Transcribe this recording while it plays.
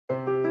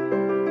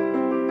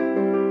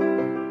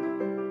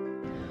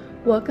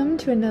Welcome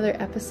to another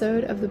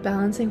episode of the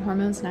Balancing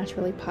Hormones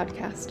Naturally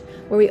podcast,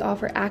 where we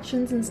offer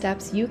actions and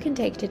steps you can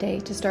take today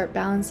to start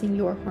balancing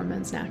your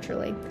hormones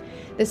naturally.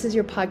 This is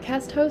your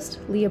podcast host,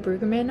 Leah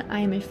Brueggemann. I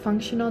am a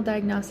functional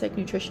diagnostic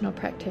nutritional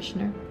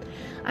practitioner.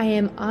 I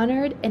am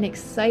honored and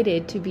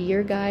excited to be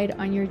your guide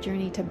on your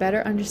journey to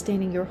better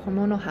understanding your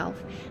hormonal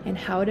health and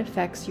how it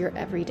affects your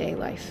everyday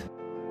life.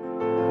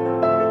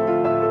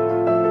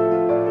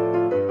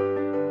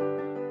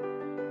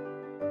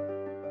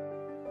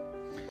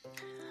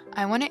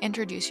 I want to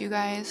introduce you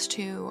guys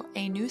to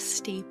a new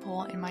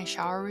staple in my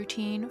shower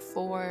routine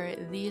for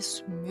the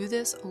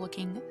smoothest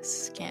looking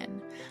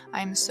skin.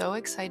 I'm so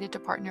excited to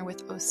partner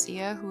with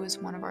Osea, who is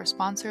one of our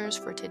sponsors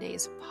for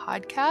today's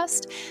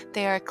podcast.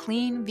 They are a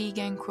clean,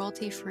 vegan,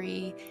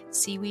 cruelty-free,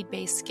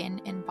 seaweed-based skin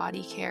and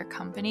body care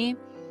company.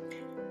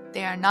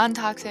 They are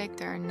non-toxic.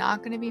 They're not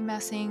going to be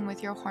messing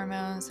with your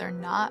hormones. They're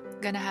not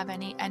going to have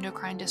any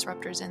endocrine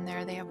disruptors in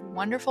there. They have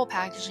wonderful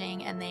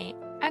packaging and they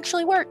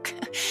actually work.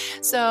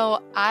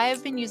 So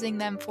I've been using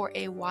them for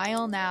a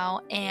while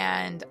now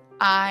and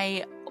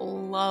I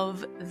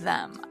love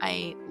them.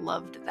 I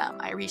loved them.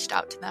 I reached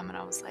out to them and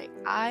I was like,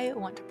 I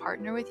want to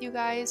partner with you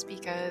guys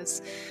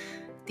because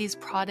these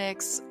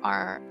products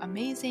are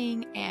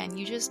amazing and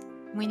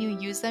when you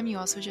use them, you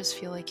also just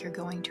feel like you're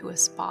going to a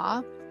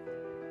spa.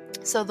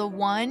 So the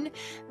one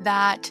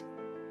that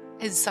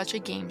is such a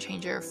game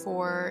changer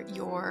for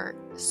your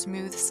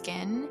smooth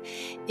skin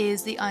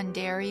is the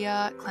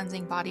Undaria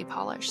Cleansing Body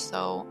Polish.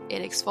 So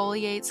it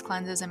exfoliates,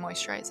 cleanses, and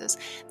moisturizes.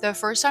 The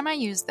first time I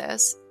used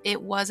this,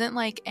 it wasn't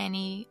like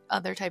any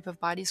other type of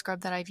body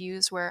scrub that I've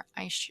used where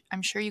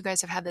I'm sure you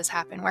guys have had this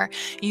happen where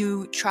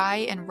you try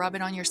and rub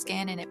it on your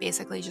skin and it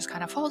basically just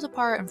kind of falls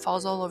apart and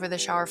falls all over the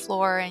shower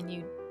floor and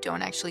you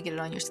don't actually get it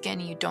on your skin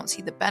and you don't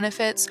see the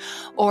benefits,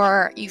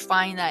 or you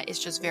find that it's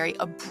just very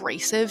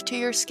abrasive to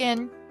your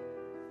skin.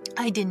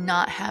 I did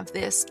not have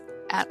this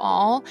at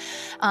all.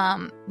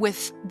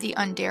 With the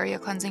Undaria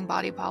Cleansing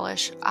Body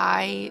Polish,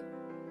 I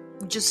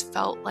just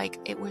felt like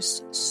it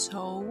was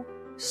so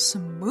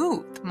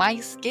smooth. My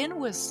skin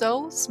was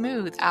so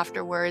smooth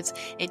afterwards.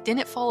 It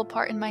didn't fall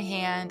apart in my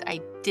hand. I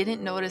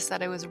didn't notice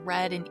that I was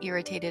red and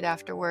irritated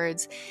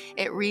afterwards.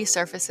 It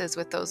resurfaces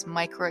with those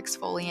micro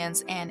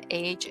exfoliants and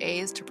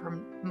AHAs to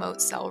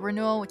promote cell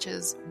renewal, which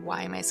is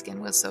why my skin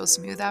was so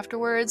smooth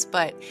afterwards.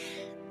 But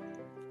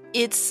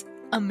it's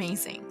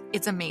amazing.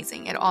 It's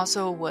amazing. It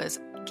also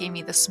gave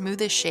me the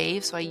smoothest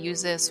shave. So I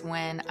use this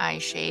when I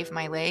shave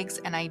my legs,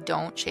 and I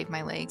don't shave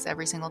my legs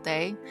every single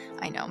day.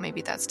 I know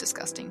maybe that's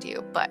disgusting to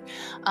you, but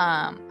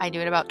I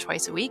do it about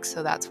twice a week.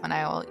 So that's when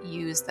I'll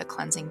use the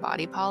cleansing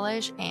body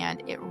polish,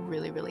 and it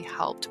really, really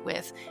helped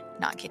with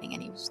not getting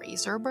any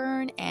razor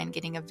burn and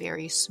getting a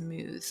very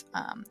smooth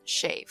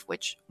shave,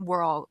 which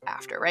we're all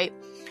after, right?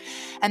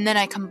 And then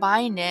I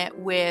combined it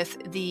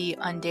with the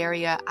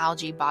Undaria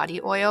Algae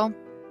Body Oil,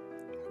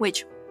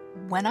 which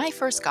when I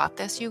first got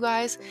this, you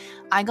guys,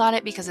 I got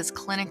it because it's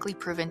clinically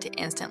proven to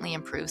instantly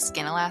improve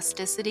skin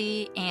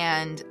elasticity,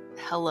 and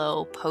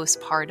hello,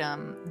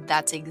 postpartum,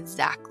 that's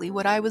exactly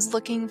what I was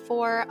looking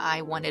for.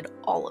 I wanted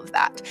all of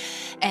that.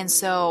 And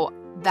so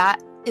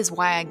that is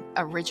why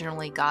I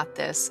originally got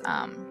this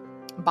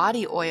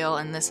body oil,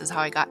 and this is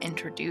how I got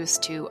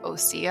introduced to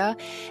Osea,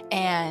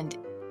 and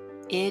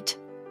it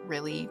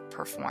really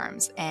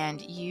performs.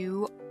 And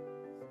you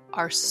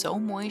are so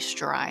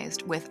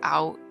moisturized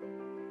without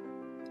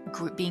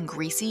being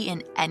greasy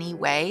in any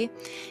way.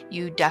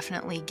 You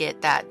definitely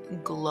get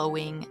that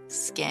glowing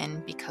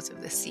skin because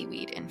of the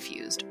seaweed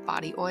infused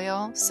body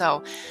oil.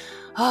 So,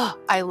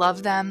 I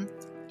love them.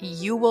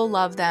 You will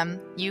love them.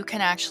 You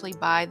can actually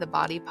buy the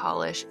body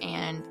polish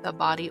and the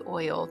body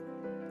oil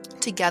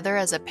together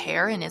as a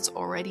pair, and it's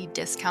already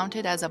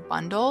discounted as a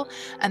bundle.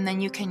 And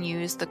then you can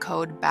use the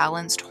code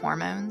Balanced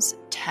Hormones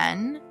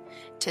 10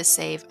 to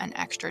save an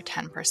extra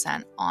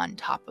 10% on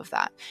top of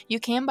that. You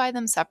can buy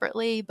them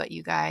separately, but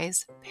you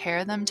guys,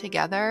 pair them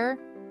together,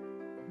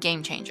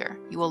 game changer.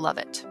 You will love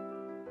it.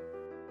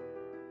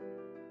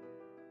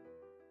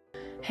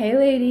 Hey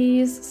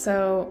ladies,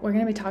 so we're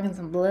going to be talking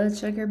some blood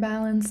sugar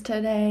balance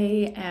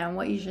today and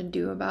what you should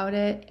do about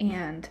it.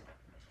 And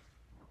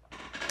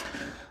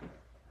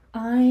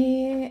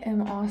I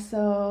am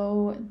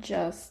also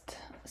just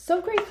so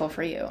grateful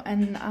for you,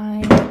 and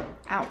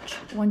ouch,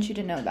 want you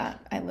to know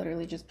that I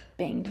literally just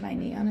banged my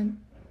knee on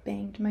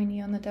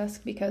the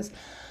desk because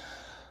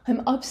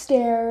I'm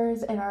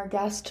upstairs in our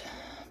guest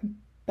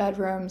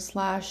bedroom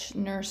 /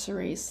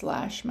 nursery /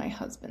 my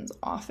husband's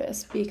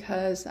office,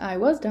 because I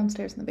was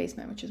downstairs in the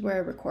basement, which is where I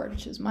record,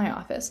 which is my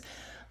office,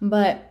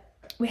 but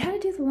we had to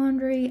do the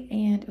laundry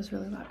and it was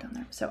really loud down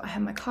there. So I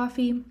have my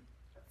coffee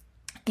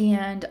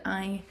and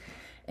I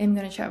am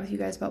going to chat with you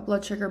guys about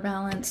blood sugar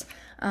balance.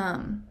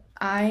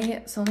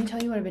 So let me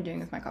tell you what I've been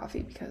doing with my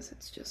coffee, because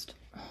it's just,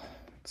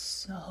 it's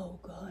so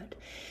good.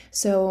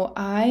 So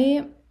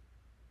I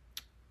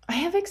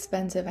have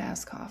expensive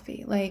ass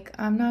coffee. Like,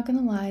 I'm not going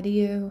to lie to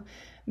you.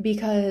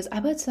 because I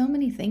put so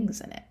many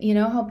things in it. You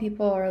know how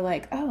people are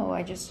like, oh,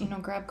 I just,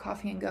 grab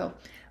coffee and go.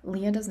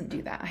 Leah doesn't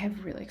do that. I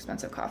have really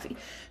expensive coffee.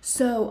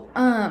 So,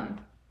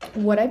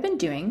 what I've been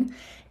doing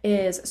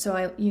is,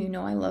 I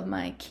love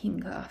my King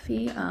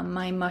coffee,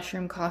 my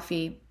mushroom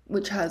coffee,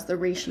 which has the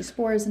reishi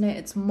spores in it.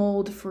 It's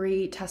mold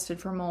free,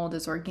 tested for mold,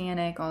 is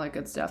organic, all that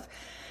good stuff.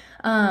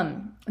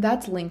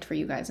 That's linked for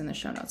you guys in the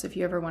show notes if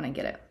you ever want to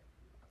get it.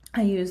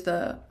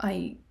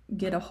 I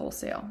get a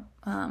wholesale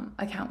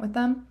account with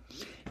them.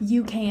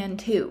 You can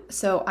too.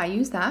 So I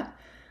use that.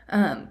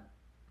 And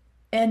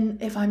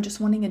if I'm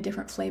just wanting a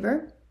different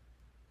flavor,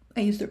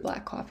 I use their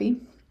black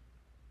coffee.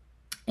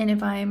 And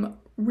if I'm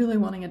really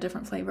wanting a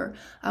different flavor,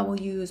 I will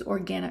use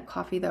organic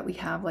coffee that we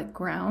have, like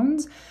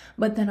grounds,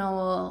 but then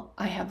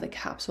I have the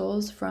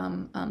capsules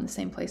from the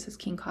same place as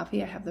King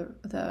Coffee. I have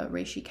the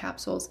reishi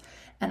capsules,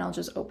 and I'll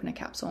just open a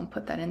capsule and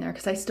put that in there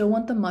because I still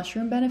want the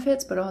mushroom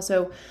benefits, but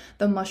also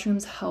the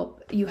mushrooms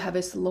help you have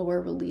a slower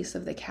release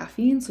of the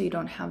caffeine, so you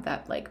don't have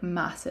that like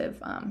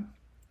massive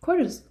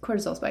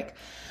cortisol spike.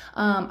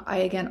 I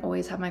again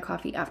always have my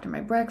coffee after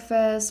my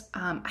breakfast.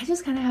 I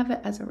just kind of have it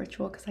as a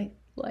ritual because I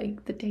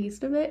like the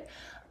taste of it.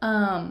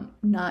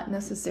 Not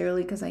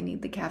necessarily because I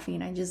need the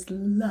caffeine. I just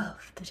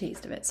love the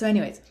taste of it. So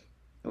anyways,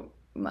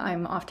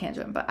 I'm off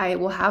tangent, but I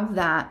will have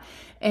that.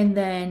 And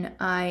then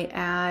I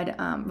add,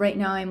 right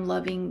now I'm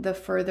loving the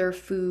Further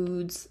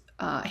Foods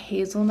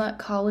hazelnut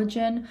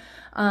collagen,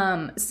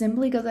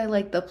 simply because I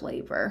like the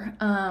flavor.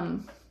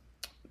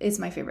 It's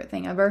my favorite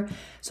thing ever.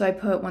 So I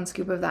put 1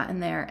 scoop of that in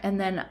there, and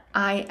then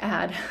I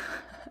add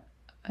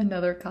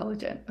another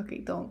collagen. Okay,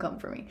 don't come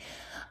for me.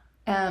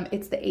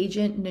 It's the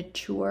Agent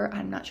Nature.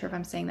 I'm not sure if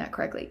I'm saying that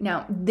correctly.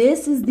 Now,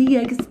 this is the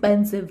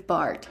expensive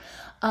part.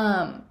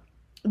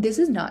 This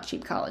is not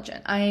cheap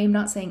collagen. I am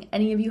not saying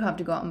any of you have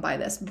to go out and buy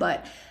this,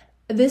 but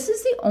this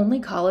is the only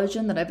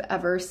collagen that I've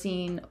ever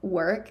seen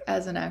work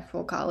as an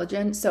actual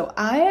collagen. So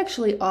I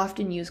actually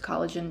often use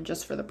collagen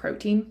just for the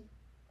protein,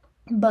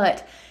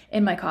 but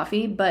in my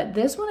coffee. But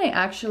this one I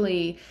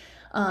actually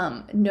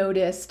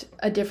noticed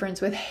a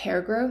difference with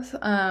hair growth.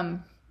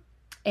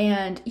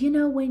 And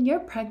when you're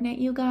pregnant,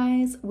 you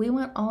guys, we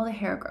want all the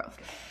hair growth.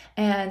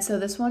 And so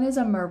this one is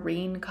a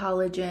marine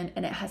collagen,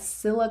 and it has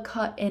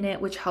silica in it,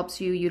 which helps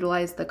you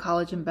utilize the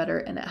collagen better.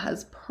 And it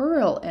has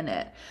pearl in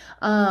it.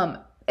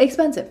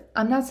 Expensive.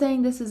 I'm not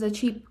saying this is a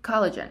cheap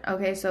collagen.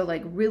 Okay. So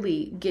like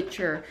really get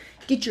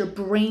your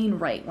brain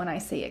right when I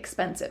say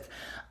expensive.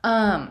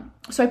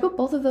 So I put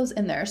both of those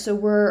in there. So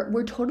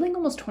we're totaling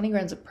almost 20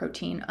 grams of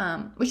protein,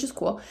 which is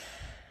cool.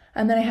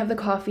 And then I have the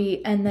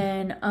coffee, and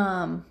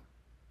then,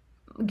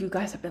 you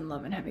guys have been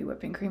loving heavy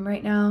whipping cream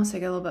right now, so I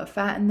get a little bit of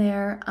fat in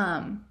there.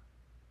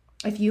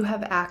 If you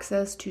have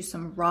access to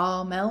some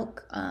raw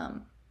milk,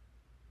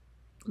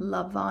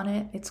 love on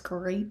it. It's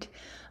great,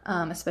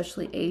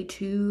 especially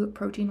A2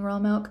 protein raw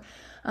milk.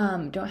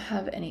 Don't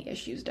have any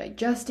issues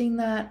digesting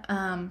that.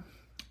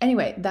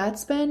 Anyway,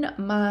 that's been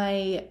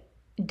my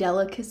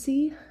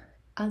delicacy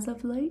as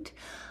of late.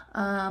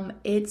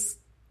 It's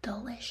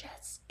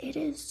delicious. It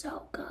is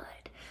so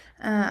good.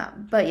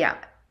 But yeah.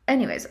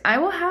 Anyways, I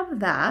will have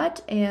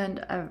that,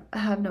 and I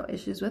have no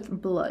issues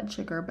with blood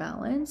sugar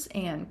balance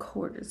and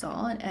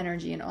cortisol and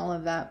energy and all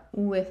of that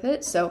with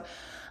it. So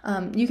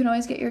you can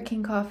always get your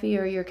King coffee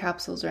or your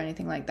capsules or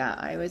anything like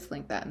that. I always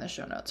link that in the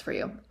show notes for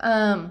you.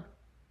 But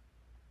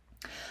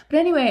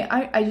anyway,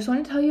 I just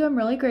want to tell you I'm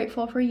really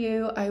grateful for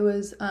you. I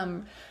was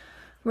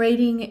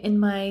writing in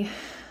my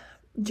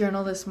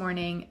journal this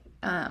morning.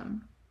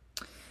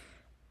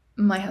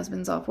 My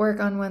husband's off work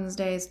on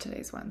Wednesdays.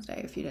 Today's Wednesday,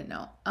 if you didn't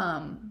know.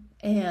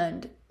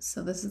 And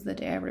so this is the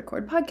day I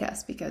record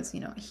podcasts because,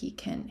 he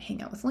can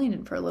hang out with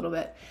Landon for a little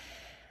bit.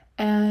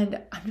 And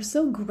I'm just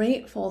so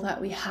grateful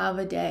that we have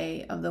a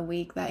day of the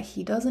week that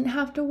he doesn't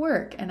have to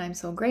work. And I'm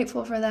so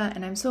grateful for that.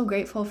 And I'm so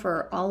grateful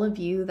for all of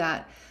you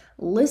that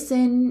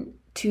listen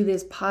to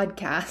this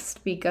podcast,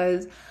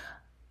 because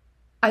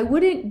I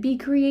wouldn't be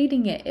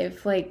creating it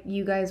if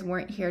you guys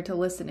weren't here to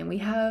listen. And we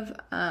have,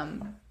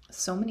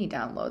 so many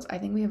downloads. I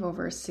think we have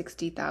over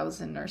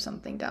 60,000 or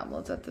something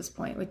downloads at this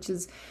point, which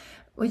is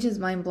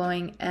mind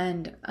blowing.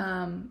 And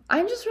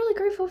I'm just really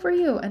grateful for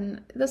you.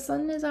 And the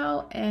sun is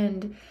out,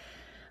 and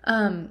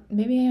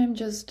maybe I'm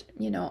just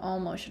all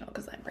emotional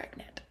because I'm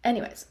pregnant.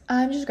 Anyways,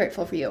 I'm just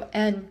grateful for you.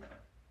 And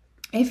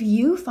if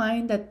you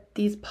find that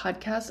these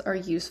podcasts are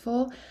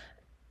useful,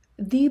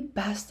 the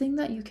best thing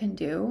that you can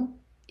do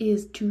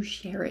is to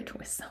share it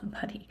with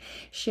somebody.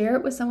 Share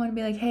it with someone and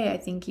be like, hey, I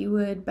think you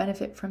would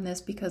benefit from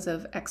this because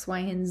of X, Y,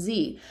 and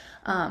Z.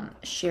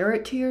 Share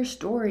it to your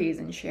stories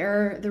and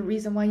share the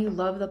reason why you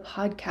love the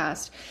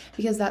podcast,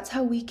 because that's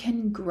how we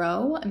can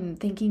grow. I'm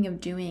thinking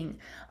of doing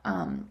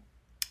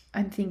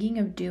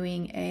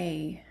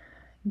a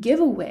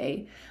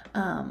giveaway.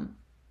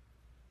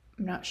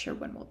 I'm not sure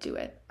when we'll do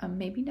it.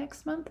 Maybe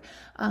next month.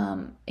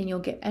 And you'll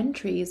get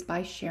entries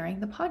by sharing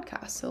the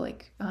podcast. So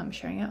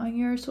sharing it on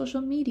your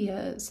social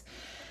medias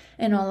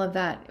and all of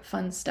that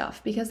fun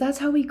stuff, because that's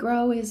how we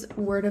grow, is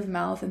word of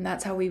mouth. And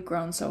that's how we've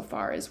grown so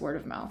far, is word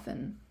of mouth.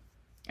 And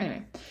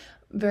anyway,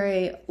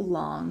 very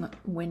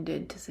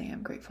long-winded to say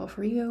I'm grateful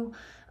for you.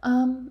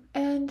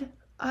 And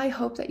I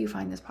hope that you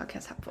find this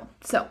podcast helpful.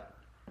 So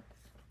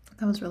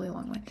that was really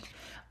long-winded.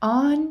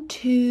 On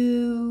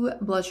to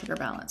blood sugar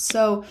balance.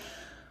 So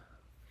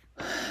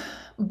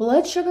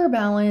blood sugar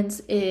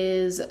balance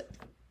is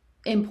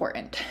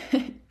important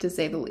to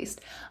say the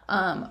least.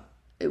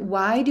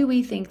 Why do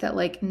we think that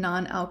like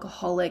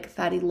non-alcoholic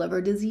fatty liver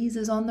disease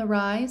is on the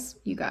rise,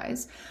 you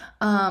guys?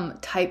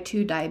 Type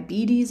 2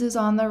 diabetes is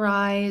on the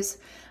rise.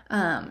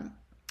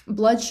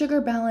 Blood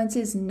sugar balance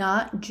is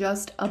not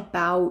just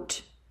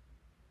about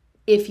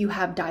if you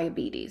have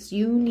diabetes.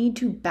 You need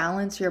to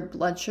balance your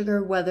blood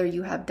sugar whether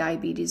you have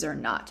diabetes or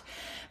not,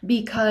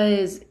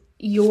 because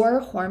your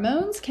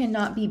hormones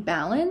cannot be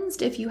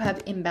balanced if you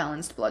have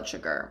imbalanced blood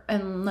sugar.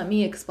 And let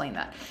me explain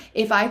that.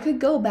 If I could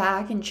go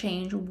back and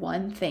change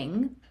one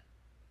thing,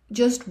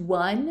 just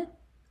one,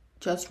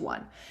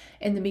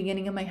 in the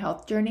beginning of my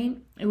health journey,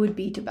 it would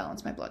be to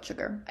balance my blood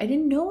sugar. I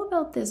didn't know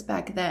about this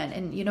back then.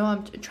 And,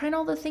 I'm trying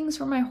all the things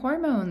for my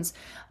hormones,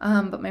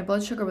 but my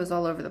blood sugar was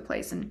all over the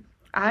place. And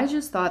I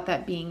just thought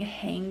that being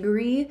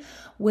hangry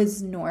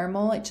was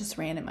normal. It just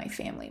ran in my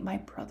family. My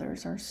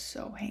brothers are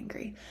so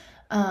hangry.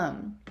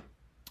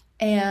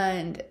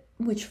 And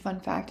which,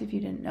 fun fact, if you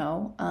didn't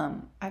know, I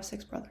have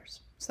 6 brothers,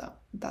 so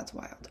that's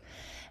wild.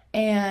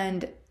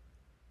 And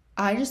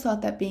I just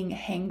thought that being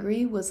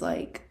hangry was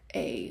like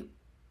a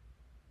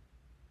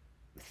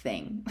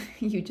thing.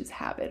 You just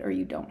have it or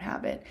you don't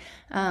have it.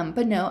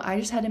 But no, I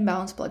just had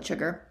imbalanced blood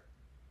sugar.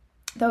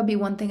 That would be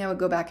one thing I would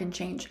go back and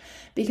change,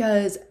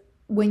 because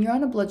when you're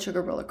on a blood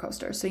sugar roller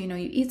coaster, so you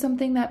eat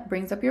something that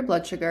brings up your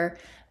blood sugar,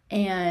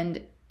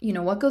 and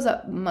what goes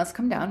up must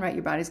come down, right?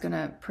 Your body's going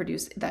to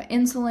produce that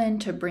insulin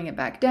to bring it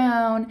back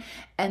down.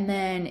 And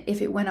then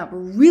if it went up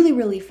really,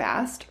 really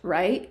fast,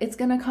 right, it's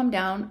going to come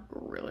down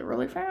really,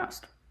 really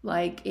fast.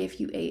 Like if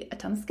you ate a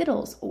ton of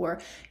Skittles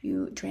or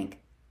you drank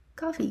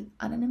coffee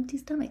on an empty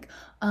stomach,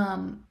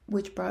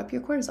 which brought up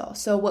your cortisol.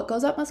 So what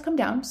goes up must come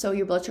down. So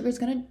your blood sugar is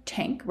going to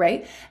tank,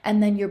 right?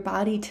 And then your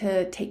body,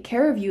 to take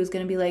care of you, is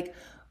going to be like,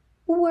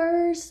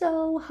 we're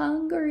so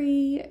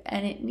hungry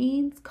and it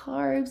needs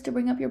carbs to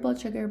bring up your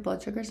blood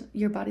sugar.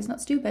 Your body's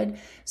not stupid.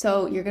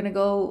 So you're going to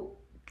go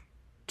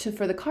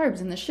for the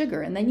carbs and the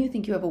sugar. And then you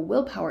think you have a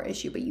willpower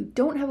issue, but you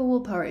don't have a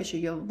willpower issue.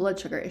 You have a blood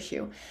sugar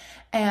issue.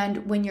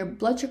 And when your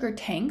blood sugar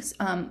tanks,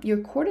 your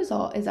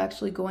cortisol is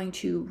actually going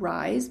to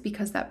rise,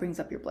 because that brings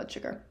up your blood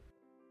sugar.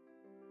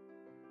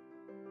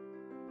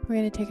 We're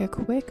going to take a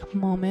quick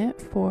moment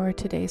for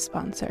today's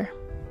sponsor.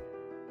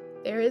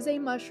 There is a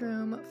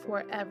mushroom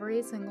for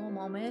every single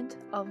moment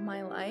of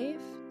my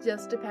life,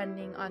 just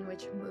depending on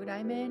which mood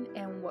I'm in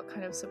and what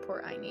kind of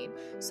support I need.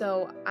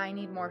 So I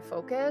need more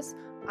focus.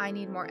 I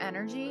need more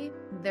energy.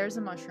 There's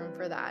a mushroom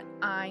for that.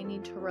 I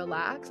need to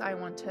relax. I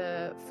want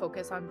to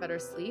focus on better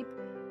sleep.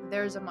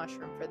 There's a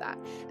mushroom for that.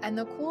 And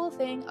the cool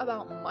thing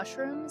about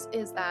mushrooms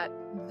is that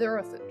they're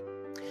a food.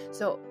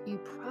 So you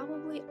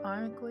probably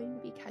aren't going to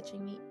be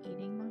catching me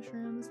eating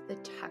mushrooms. The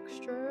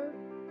texture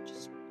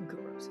just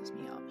grosses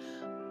me out.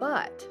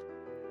 But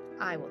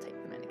I will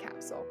take them in a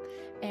capsule.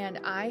 And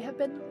I have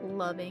been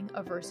loving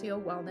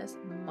Aversio Wellness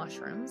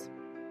mushrooms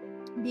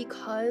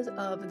because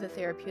of the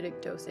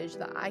therapeutic dosage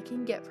that I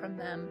can get from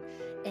them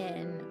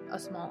in a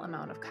small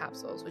amount of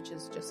capsules, which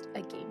is just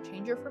a game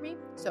changer for me.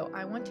 So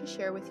I want to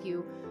share with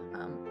you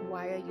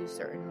why I use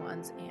certain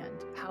ones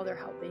and how they're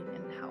helping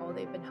and how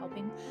they've been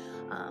helping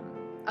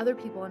other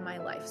people in my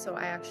life. So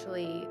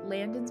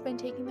Landon's been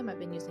taking them. I've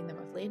been using them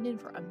with Landon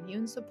for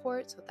immune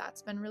support. So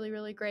that's been really,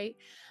 really great.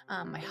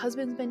 My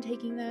husband's been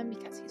taking them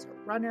because he's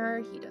a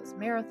runner. He does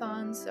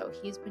marathons. So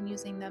he's been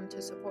using them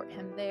to support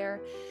him there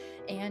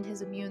and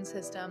his immune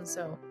system.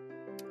 So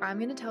I'm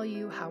going to tell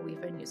you how we've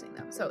been using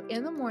them. So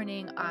in the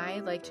morning, I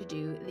like to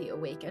do the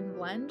Awaken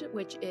blend,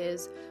 which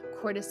is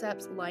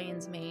cordyceps,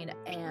 lion's mane,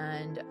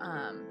 and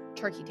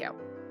turkey tail.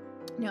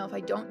 Now, if I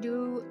don't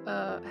do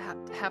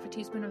half a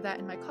teaspoon of that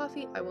in my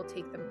coffee, I will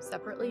take them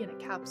separately in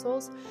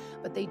capsules,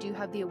 but they do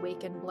have the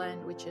Awaken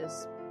blend, which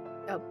is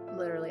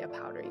literally a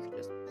powder. You can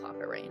just plop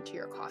it right into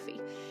your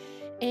coffee.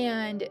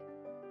 And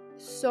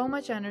so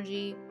much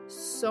energy,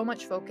 so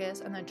much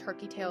focus, and then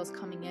turkey tail is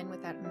coming in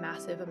with that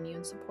massive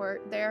immune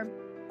support there.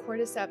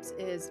 Cordyceps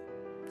is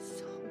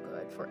so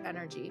good for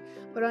energy.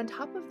 But on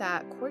top of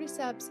that,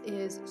 cordyceps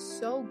is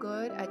so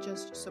good at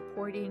just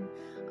supporting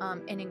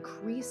and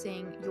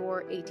increasing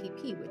your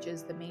ATP, which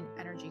is the main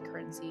energy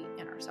currency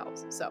in our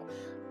cells. So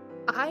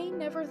I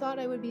never thought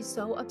I would be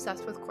so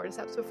obsessed with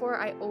cordyceps before.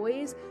 I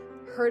always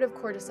heard of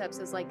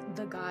cordyceps as like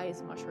the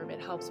guy's mushroom. It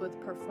helps with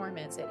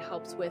performance. It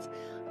helps with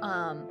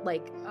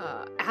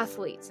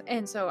athletes.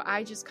 And so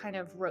I just kind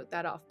of wrote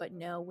that off. But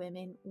no,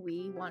 women,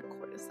 we want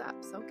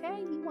cordyceps. Okay,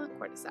 you want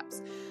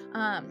cordyceps.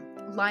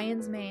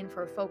 Lion's mane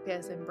for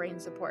focus and brain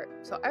support.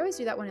 So I always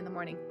do that one in the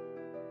morning.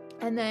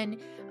 And then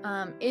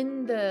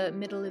in the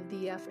middle of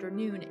the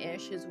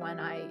afternoon-ish is when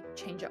I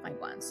change up my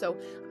blend. So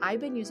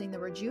I've been using the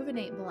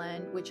Rejuvenate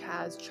blend, which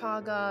has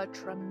chaga,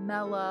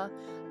 tremella,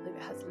 I believe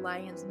it has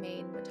lion's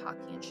mane,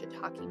 maitake, and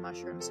shiitake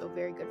mushrooms, so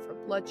very good for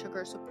blood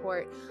sugar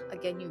support.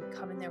 Again, you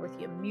come in there with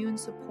the immune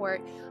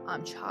support.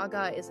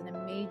 Chaga is an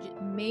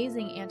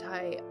amazing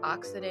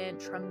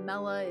antioxidant.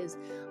 Tremella is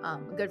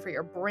good for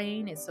your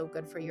brain. It's so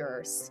good for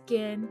your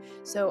skin.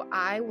 So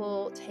I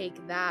will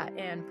take that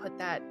and put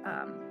that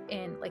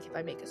in, like if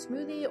I make a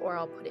smoothie, or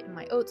I'll put it in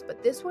my oats.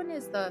 But this one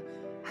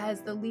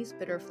has the least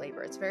bitter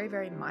flavor. It's very,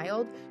 very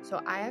mild.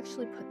 So I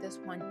actually put this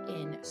one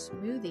in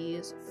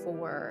smoothies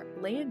for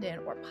Landon,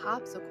 or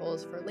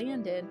popsicles for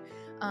Landon.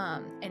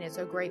 And it's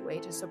a great way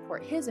to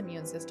support his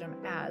immune system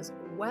as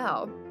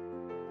well.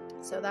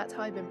 So that's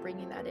how I've been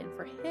bringing that in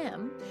for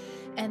him.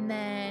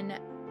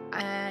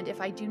 And if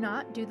I do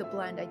not do the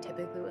blend, I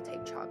typically will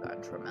take chaga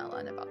and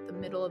tremella in about the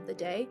middle of the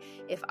day.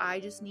 If I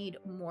just need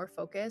more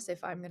focus,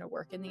 if I'm going to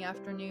work in the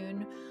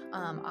afternoon,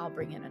 I'll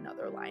bring in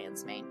another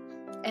lion's mane.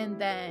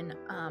 And then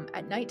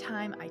at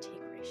nighttime, I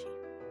take reishi.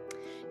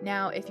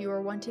 Now, if you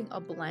are wanting a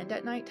blend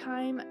at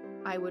nighttime,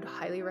 I would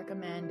highly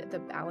recommend the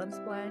Balance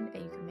blend,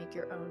 and you can make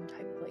your own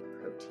type of like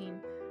protein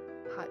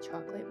hot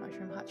chocolate,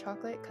 mushroom hot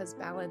chocolate, because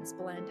Balance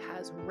blend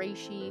has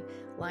reishi,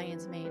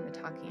 lion's mane,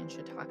 maitake, and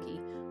shiitake,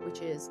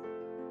 which is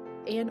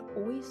an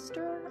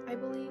oyster, I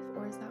believe,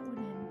 or is that one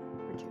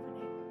in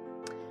Rejuvenate?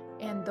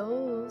 And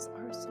those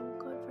are so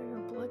good for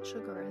your blood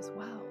sugar as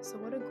well. So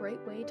what a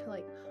great way to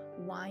like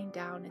wind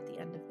down at the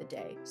end of the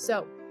day.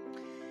 So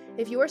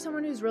if you are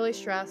someone who's really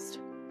stressed,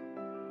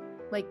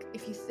 like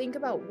if you think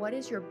about what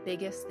is your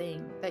biggest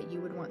thing that you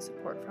would want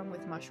support from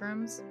with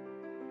mushrooms,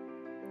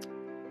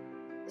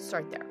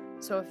 start there.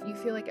 So if you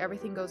feel like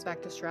everything goes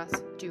back to stress,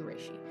 do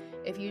reishi.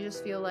 If you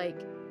just feel like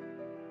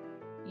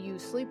you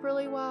sleep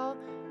really well,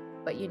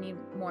 but you need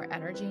more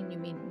energy and you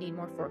need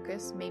more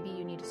focus, maybe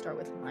you need to start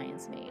with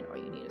lion's mane, or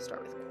you need to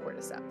start with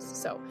cordyceps.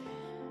 So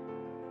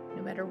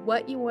no matter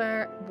what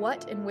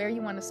and where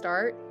you want to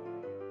start,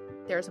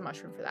 there's a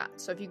mushroom for that.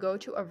 So if you go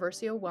to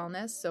Eversio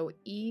Wellness, so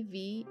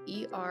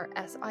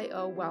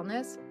EVERSIO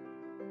Wellness,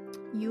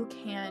 you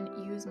can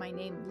use my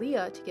name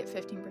Leah to get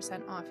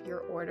 15% off your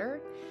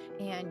order,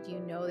 and you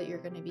know that you're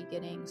going to be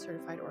getting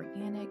certified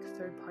organic,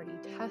 third-party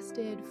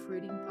tested,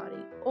 fruiting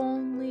body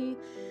only,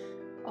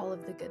 all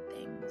of the good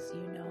things.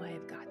 You know I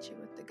have got you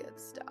with the good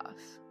stuff.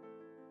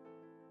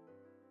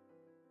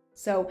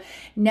 So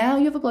now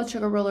you have a blood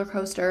sugar roller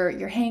coaster,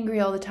 you're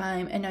hangry all the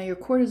time, and now your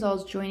cortisol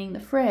is joining the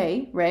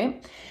fray,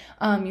 right?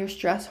 Your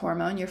stress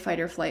hormone, your fight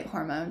or flight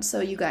hormone. So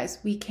you guys,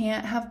 we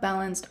can't have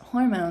balanced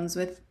hormones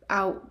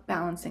without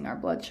balancing our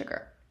blood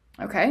sugar,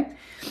 okay?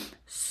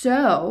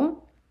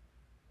 So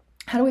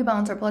how do we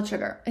balance our blood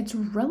sugar? It's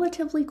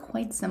relatively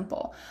quite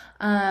simple.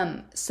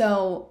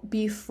 So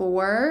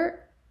before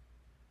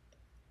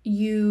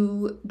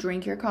you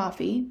drink your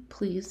coffee,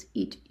 please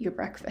eat your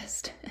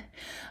breakfast,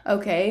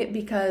 okay?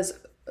 Because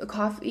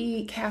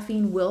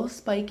caffeine will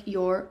spike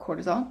your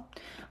cortisol,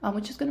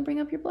 which is going to bring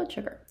up your blood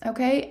sugar,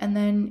 okay? And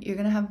then you're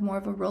going to have more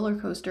of a roller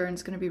coaster, and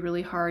it's going to be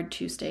really hard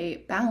to stay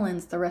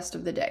balanced the rest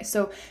of the day.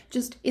 So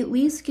just at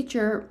least get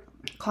your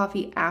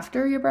coffee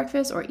after your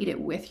breakfast, or eat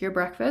it with your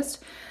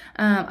breakfast.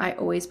 I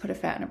always put a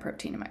fat and a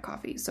protein in my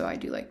coffee. So I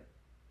do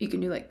you can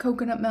do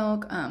coconut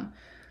milk and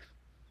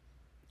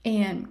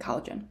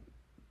collagen.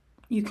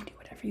 You can do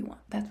whatever you want.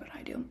 That's what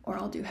I do. Or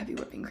I'll do heavy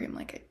whipping cream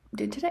like I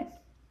did today.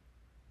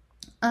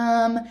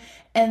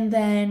 And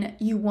then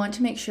you want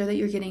to make sure that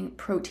you're getting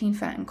protein,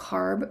 fat, and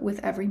carb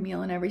with every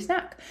meal and every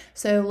snack.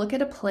 So look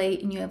at a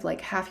plate, and you have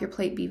half your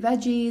plate be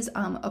veggies,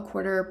 a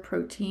quarter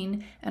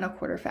protein, and a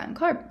quarter fat and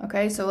carb.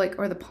 Okay. So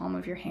or the palm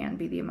of your hand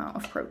be the amount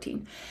of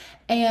protein.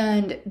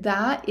 And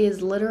that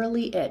is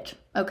literally it.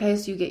 Okay.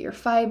 So you get your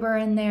fiber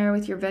in there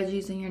with your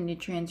veggies and your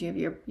nutrients.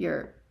 You have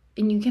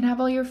and you can have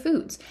all your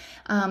foods.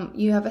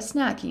 You have a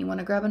snack and you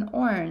want to grab an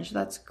orange.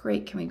 That's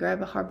great. Can we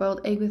grab a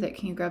hard-boiled egg with it?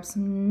 Can you grab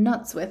some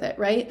nuts with it,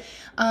 right?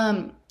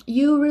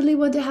 You really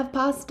want to have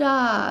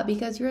pasta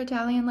because you're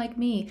Italian like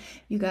me.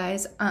 You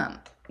guys,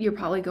 you're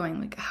probably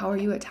going how are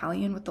you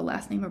Italian with the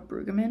last name of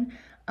Brueggemann?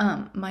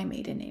 My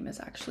maiden name is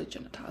actually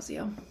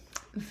Giannattasio.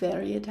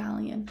 Very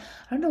Italian.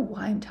 I don't know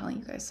why I'm telling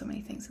you guys so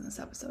many things in this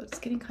episode. It's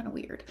getting kind of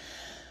weird.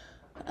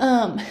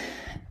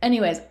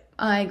 Anyways,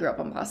 I grew up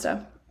on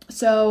pasta.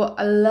 So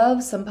I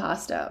love some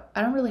pasta.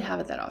 I don't really have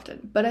it that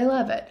often, but I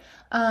love it.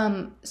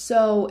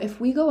 So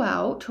if we go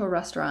out to a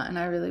restaurant and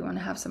I really want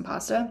to have some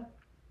pasta,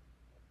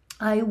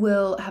 I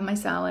will have my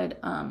salad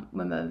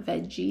with my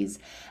veggies,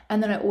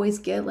 and then I always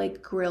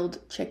get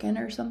grilled chicken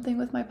or something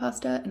with my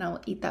pasta, and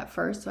I'll eat that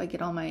first so I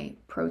get all my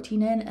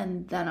protein in,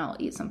 and then I'll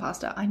eat some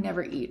pasta. I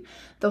never eat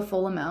the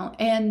full amount,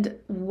 and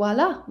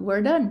voila,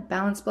 we're done.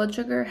 Balanced blood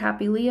sugar,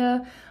 happy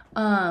Leah.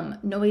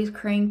 Nobody's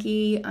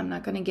cranky. I'm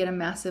not gonna get a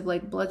massive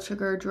blood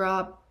sugar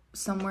drop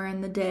somewhere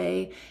in the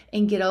day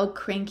and get all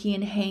cranky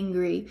and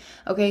hangry.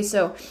 Okay,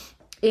 so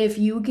if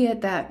you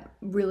get that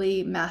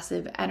really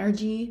massive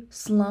energy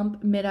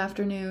slump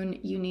mid-afternoon,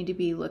 you need to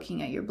be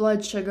looking at your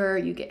blood sugar.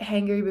 You get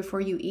hangry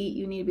before you eat,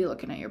 you need to be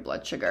looking at your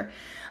blood sugar.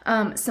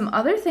 Some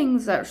other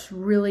things that's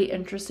really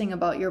interesting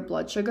about your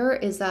blood sugar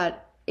is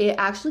that it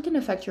actually can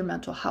affect your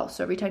mental health.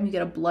 So every time you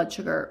get a blood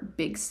sugar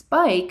big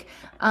spike,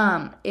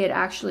 it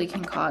actually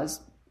can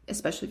cause,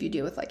 especially if you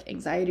deal with like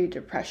anxiety or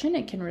depression,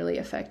 it can really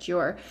affect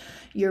your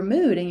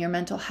mood and your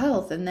mental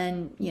health. And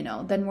then,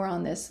 then we're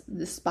on this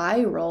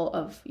spiral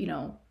of,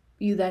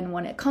 you then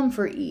want to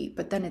comfort eat,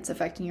 but then it's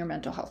affecting your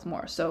mental health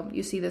more. So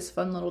you see this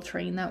fun little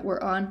train that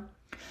we're on.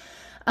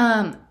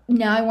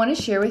 Now I want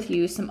to share with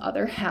you some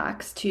other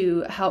hacks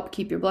to help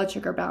keep your blood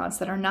sugar balanced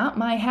that are not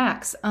my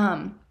hacks.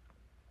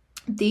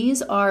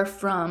 These are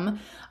from,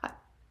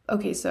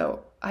 okay,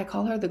 so I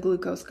call her the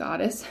glucose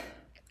goddess.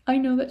 I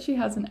know that she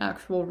has an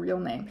actual real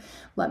name.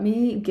 Let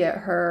me get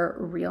her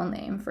real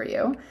name for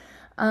you.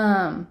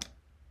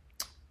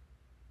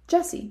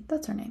 Jessie,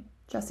 that's her name,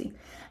 Jessie.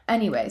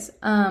 Anyways,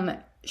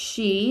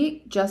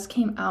 she just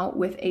came out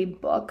with a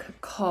book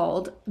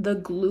called The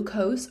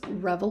Glucose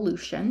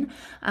Revolution.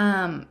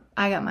 I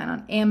got mine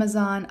on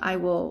Amazon. I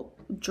will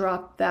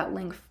drop that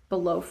link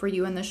below for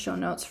you in the show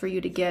notes for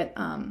you to get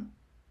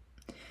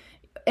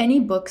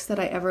any books that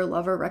I ever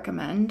love or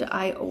recommend.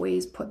 I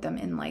always put them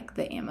in like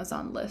the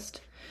Amazon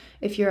list.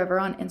 If you're ever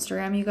on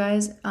Instagram, you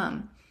guys,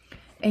 and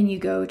you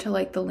go to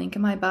like the link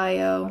in my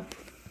bio,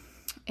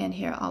 and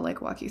here I'll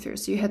like walk you through.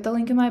 So you hit the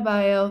link in my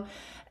bio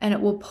and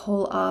it will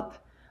pull up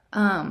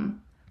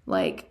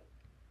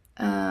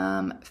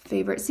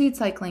favorite seed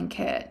cycling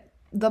kit,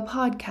 the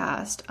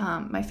podcast,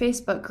 my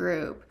Facebook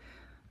group,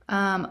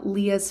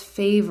 Leah's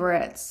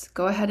favorites.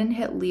 Go ahead and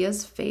hit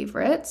Leah's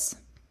favorites.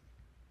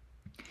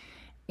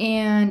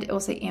 And it will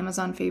say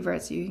Amazon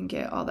favorites. So you can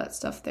get all that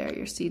stuff there,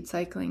 your seed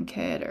cycling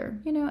kit or,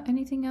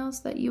 anything else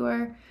that you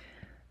are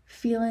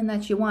feeling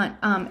that you want.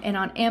 And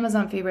on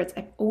Amazon favorites,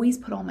 I always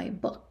put all my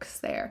books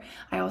there.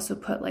 I also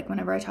put like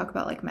whenever I talk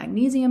about like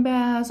magnesium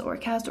baths or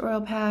castor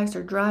oil packs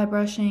or dry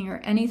brushing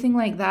or anything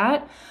like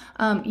that,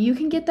 you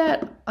can get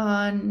that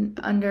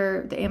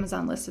under the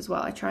Amazon list as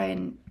well. I try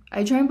and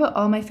put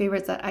all my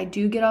favorites that I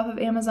do get off of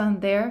Amazon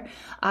there.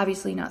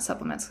 Obviously not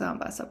supplements, because I don't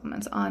buy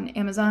supplements on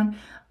Amazon.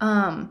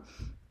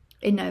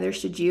 And neither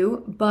should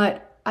you.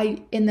 But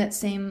in that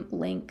same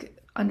link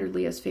under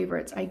Leah's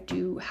favorites, I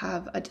do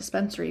have a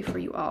dispensary for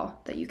you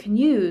all that you can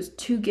use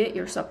to get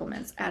your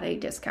supplements at a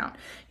discount.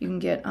 You can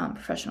get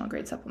professional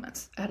grade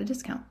supplements at a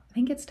discount. I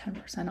think it's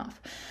 10%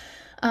 off.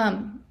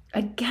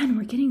 Again,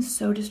 we're getting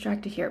so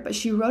distracted here, but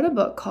she wrote a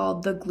book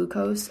called The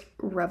Glucose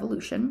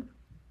Revolution.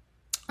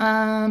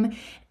 And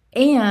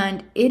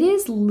it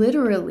is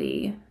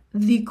literally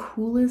the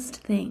coolest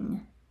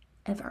thing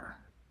ever.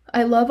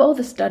 I love all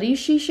the studies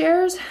she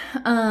shares.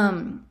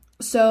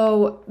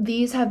 So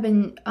these have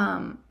been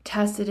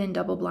tested in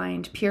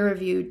double-blind,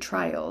 peer-reviewed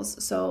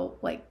trials. So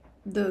like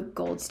the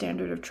gold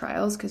standard of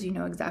trials, because you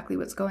know exactly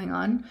what's going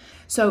on.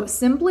 So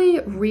simply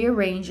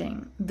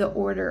rearranging the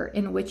order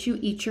in which you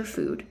eat your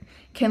food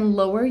can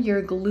lower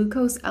your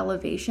glucose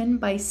elevation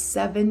by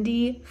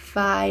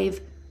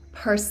 75%.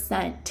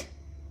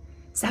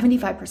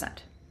 75%.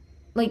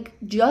 Like,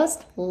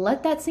 just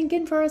let that sink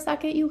in for a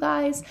second, you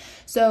guys.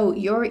 So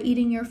you're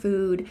eating your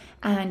food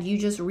and you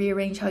just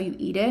rearrange how you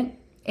eat it,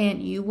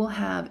 and you will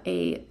have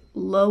a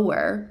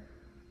lower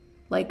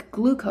like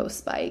glucose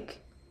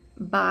spike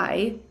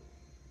by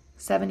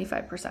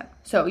 75%.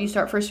 So you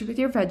start first with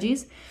your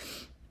veggies.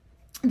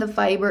 The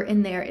fiber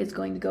in there is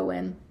going to go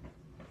in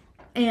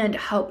and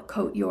help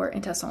coat your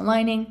intestinal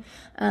lining.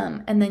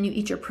 And then you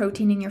eat your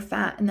protein and your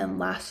fat. And then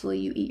lastly,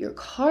 you eat your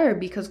carb,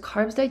 because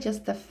carbs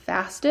digest the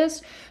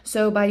fastest.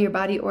 So by your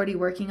body already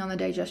working on the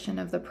digestion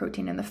of the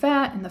protein and the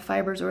fat, and the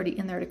fiber's already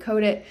in there to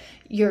coat it,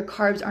 your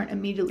carbs aren't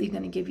immediately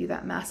going to give you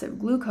that massive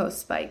glucose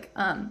spike.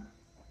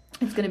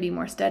 It's going to be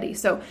more steady.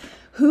 So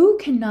who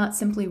cannot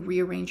simply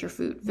rearrange your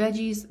food?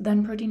 Veggies,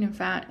 then protein and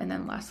fat, and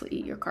then lastly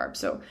eat your carbs.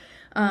 So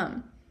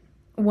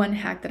one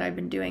hack that I've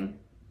been doing.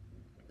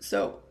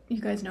 So you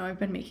guys know I've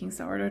been making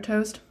sourdough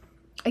toast.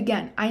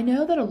 Again, I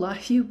know that a lot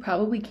of you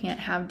probably can't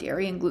have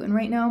dairy and gluten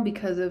right now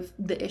because of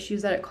the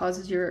issues that it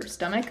causes your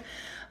stomach,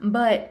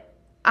 but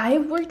I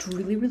have worked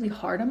really, really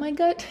hard on my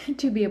gut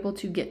to be able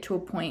to get to a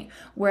point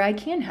where I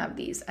can have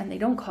these and they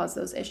don't cause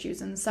those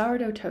issues, and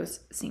sourdough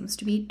toast seems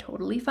to be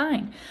totally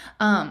fine.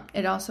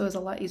 It also is a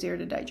lot easier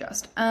to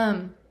digest.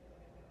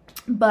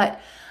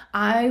 But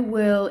I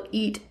will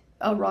eat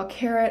a raw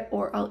carrot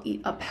or I'll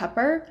eat a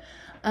pepper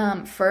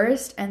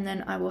first, and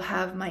then I will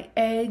have my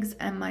eggs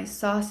and my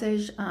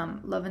sausage,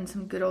 loving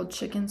some good old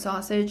chicken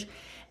sausage,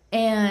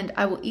 and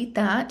I will eat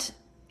that,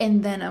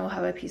 and then I will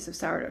have a piece of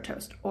sourdough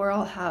toast, or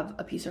I'll have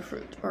a piece of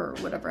fruit or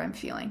whatever I'm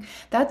feeling.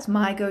 That's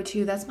my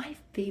go-to. That's my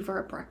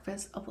favorite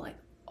breakfast of like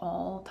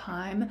all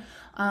time.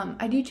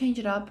 I do change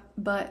it up,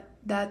 but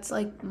that's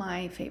like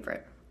my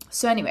favorite.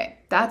 So anyway,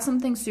 that's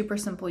something super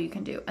simple you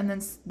can do. And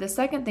then the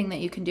second thing that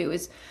you can do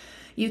is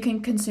you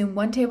can consume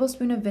 1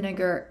 tablespoon of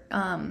vinegar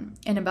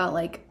in about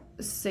like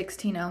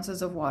 16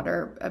 ounces of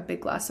water, a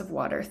big glass of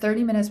water,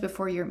 30 minutes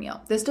before your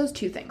meal. This does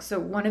 2 things. So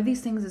one of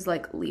these things is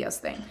like Leah's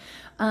thing.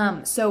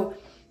 So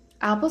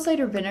apple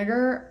cider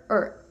vinegar,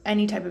 or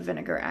any type of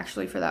vinegar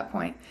actually for that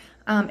point,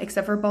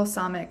 except for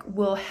balsamic,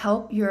 will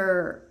help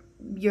your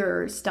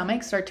your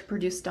stomach start to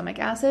produce stomach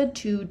acid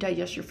to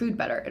digest your food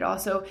better. It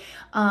also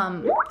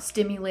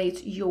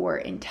stimulates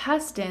your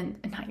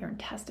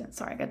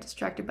sorry, I got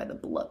distracted by the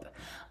blip.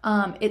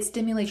 It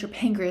stimulates your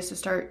pancreas to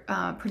start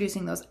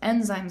producing those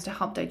enzymes to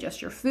help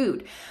digest your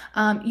food.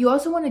 You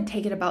also want to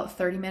take it about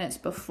 30 minutes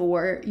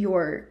before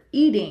you're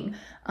eating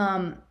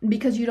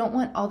because you don't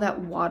want all that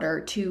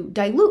water to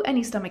dilute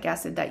any stomach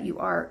acid that you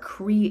are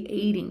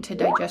creating to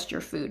digest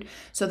your food.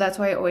 So that's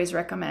why I always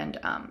recommend,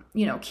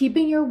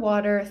 keeping your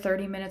water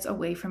 30 minutes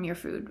away from your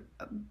food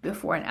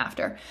before and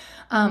after.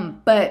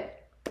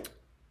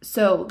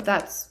 So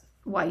that's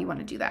why you want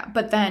to do that.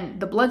 But then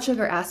the blood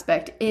sugar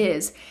aspect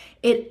is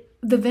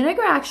the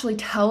vinegar actually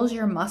tells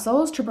your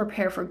muscles to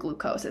prepare for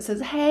glucose. It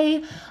says,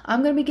 hey,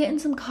 I'm going to be getting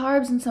some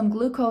carbs and some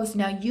glucose.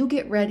 Now you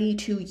get ready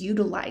to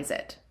utilize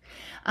it.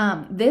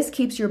 This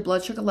keeps your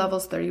blood sugar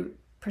levels 30%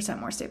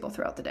 more stable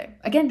throughout the day.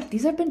 Again,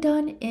 these have been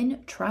done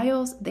in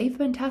trials. They've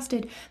been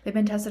tested. They've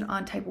been tested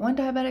on type 1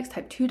 diabetics,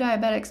 type 2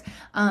 diabetics,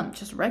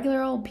 just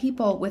regular old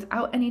people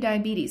without any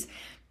diabetes.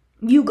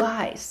 You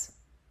guys,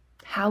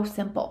 how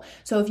simple.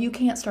 So if you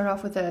can't start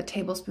off with a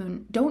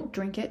tablespoon, don't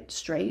drink it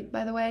straight,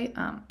 by the way.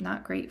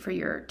 Not great for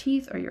your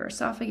teeth or your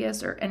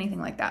esophagus or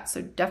anything like that.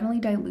 So definitely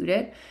dilute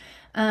it.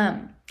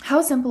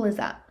 How simple is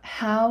that?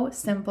 How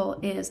simple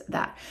is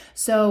that?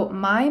 So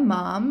my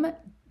mom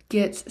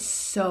gets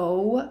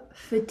so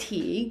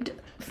fatigued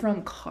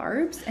from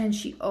carbs, and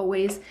she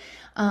always,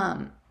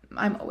 I'm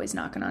always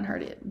knocking on her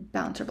to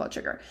balance her blood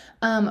sugar.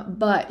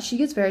 But she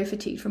gets very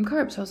fatigued from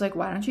carbs. So I was like,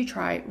 why don't you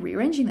try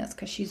rearranging this?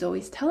 Because she's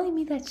always telling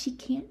me that she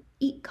can't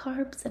eat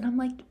carbs. And I'm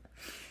like,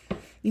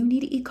 you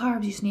need to eat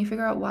carbs. You just need to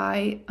figure out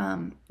why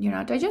you're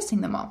not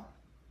digesting them all.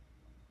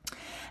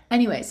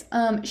 Anyways,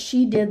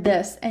 she did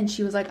this and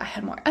she was like, I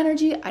had more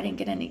energy. I didn't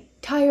get any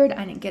tired.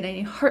 I didn't get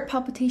any heart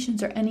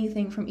palpitations or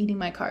anything from eating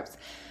my carbs.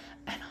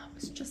 And I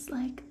was just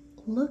like,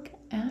 look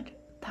at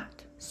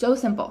that. So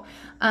simple.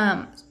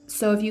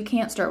 So if you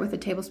can't start with a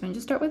tablespoon,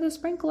 just start with a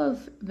sprinkle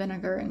of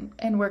vinegar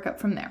and work up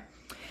from there.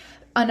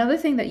 Another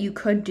thing that you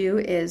could do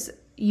is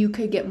you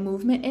could get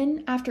movement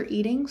in after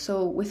eating.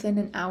 So within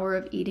an hour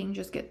of eating,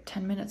 just get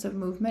 10 minutes of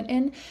movement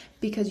in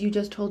because you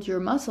just told your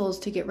muscles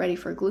to get ready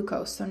for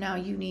glucose. So now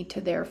you need to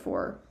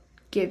therefore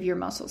give your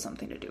muscles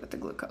something to do with the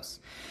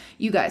glucose.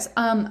 You guys,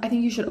 I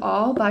think you should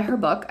all buy her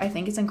book. I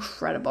think it's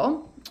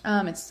incredible.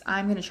 I'm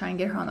going to try and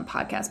get her on the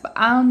podcast, but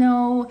I don't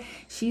know.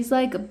 She's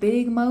like a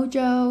big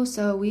mojo.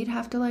 So we'd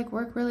have to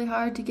work really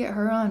hard to get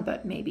her on,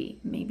 but maybe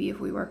if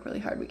we work really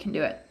hard, we can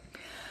do it.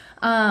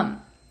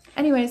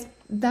 Anyways,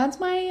 that's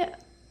my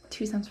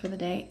 2 cents for the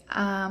day.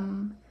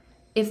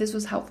 If this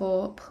was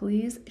helpful,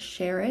 please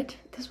share it.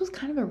 This was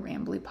kind of a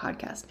rambly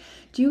podcast.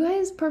 Do you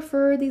guys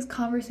prefer these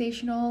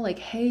conversational,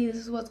 hey, this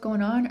is what's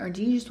going on? Or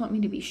do you just want me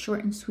to be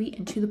short and sweet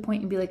and to the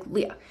point and be like,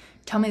 Leah,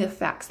 tell me the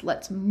facts.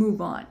 Let's move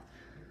on.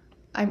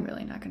 I'm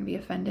really not going to be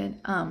offended.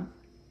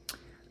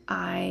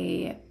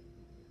 I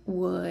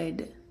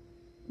would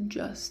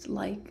just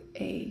like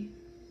a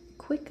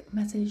quick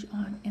message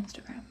on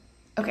Instagram.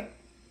 Okay.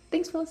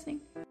 Thanks for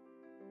listening.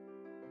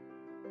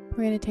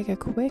 We're going to take a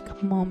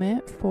quick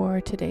moment for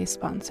today's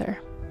sponsor.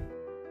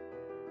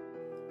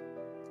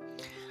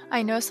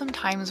 I know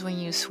sometimes when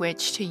you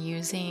switch to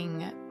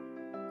using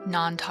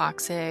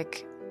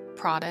non-toxic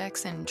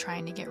products and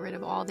trying to get rid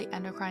of all the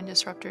endocrine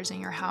disruptors in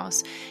your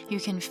house,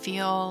 you can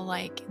feel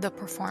like the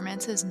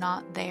performance is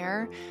not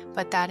there,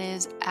 but that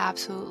is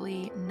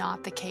absolutely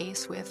not the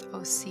case with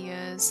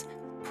Osea's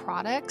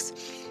products.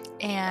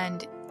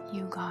 And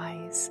you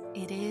guys,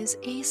 it is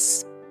a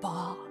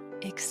spa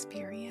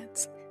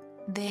experience.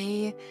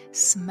 They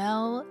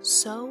smell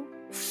so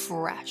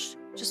fresh,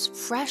 just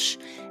fresh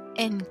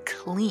and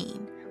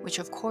clean, which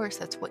of course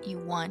that's what you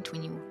want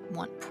when you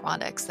want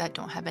products that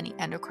don't have any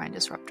endocrine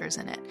disruptors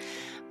in it.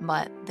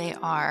 But they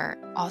are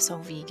also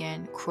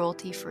vegan,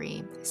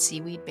 cruelty-free,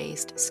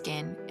 seaweed-based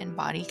skin and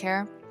body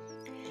care.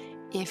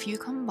 If you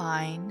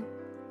combine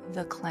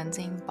the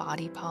cleansing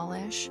body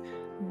polish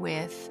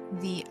with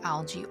the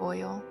algae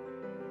oil,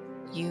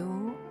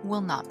 you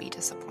will not be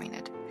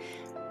disappointed.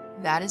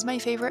 That is my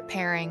favorite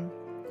pairing.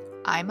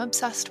 I'm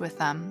obsessed with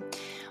them.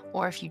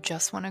 Or if you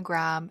just want to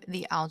grab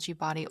the algae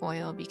body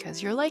oil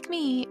because you're like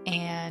me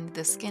and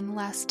the skin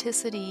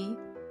elasticity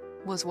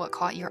was what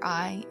caught your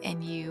eye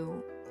and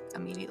you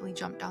immediately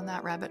jumped down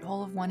that rabbit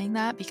hole of wanting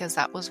that, because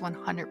that was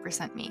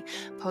 100% me.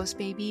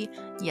 Post-baby,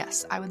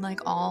 yes, I would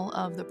like all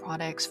of the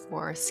products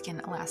for skin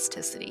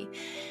elasticity.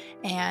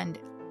 And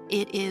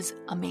it is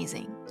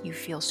amazing. You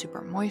feel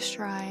super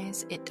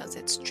moisturized. It does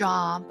its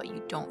job, but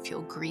you don't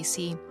feel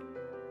greasy.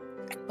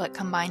 But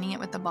combining it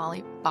with the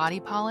body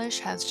polish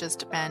has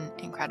just been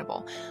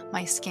incredible.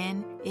 My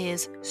skin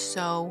is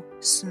so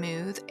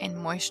smooth and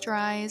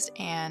moisturized,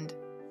 and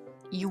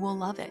you will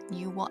love it.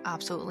 You will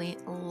absolutely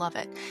love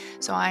it.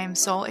 So I am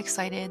so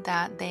excited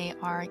that they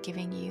are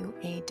giving you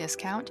a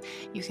discount.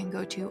 You can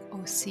go to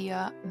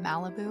Osea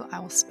Malibu. I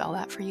will spell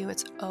that for you.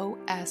 It's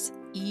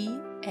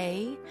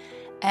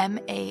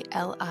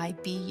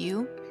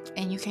OSEAMALIBU,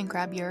 and you can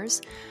grab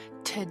yours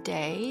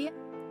today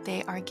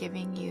they are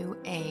giving you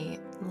a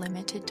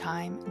limited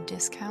time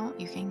discount.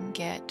 You can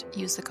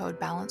use the code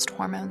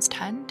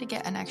BALANCEDHormones10 to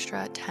get an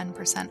extra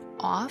 10%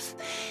 off.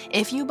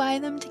 If you buy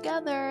them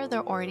together,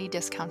 they're already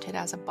discounted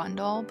as a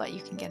bundle, but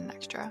you can get an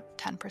extra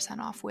 10%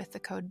 off with the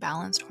code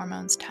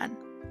BALANCEDHormones10.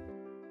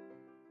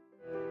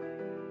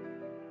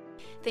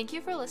 Thank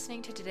you for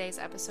listening to today's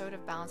episode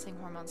of Balancing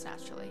Hormones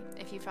Naturally.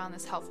 If you found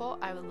this helpful,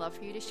 I would love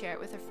for you to share it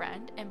with a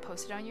friend and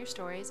post it on your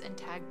stories and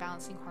tag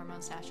Balancing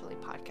Hormones Naturally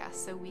podcast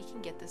so we can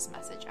get this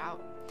message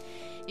out.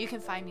 You can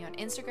find me on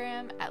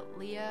Instagram at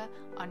Leah_BRUEG,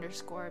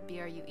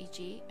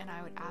 and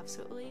I would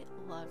absolutely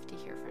love to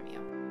hear from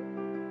you.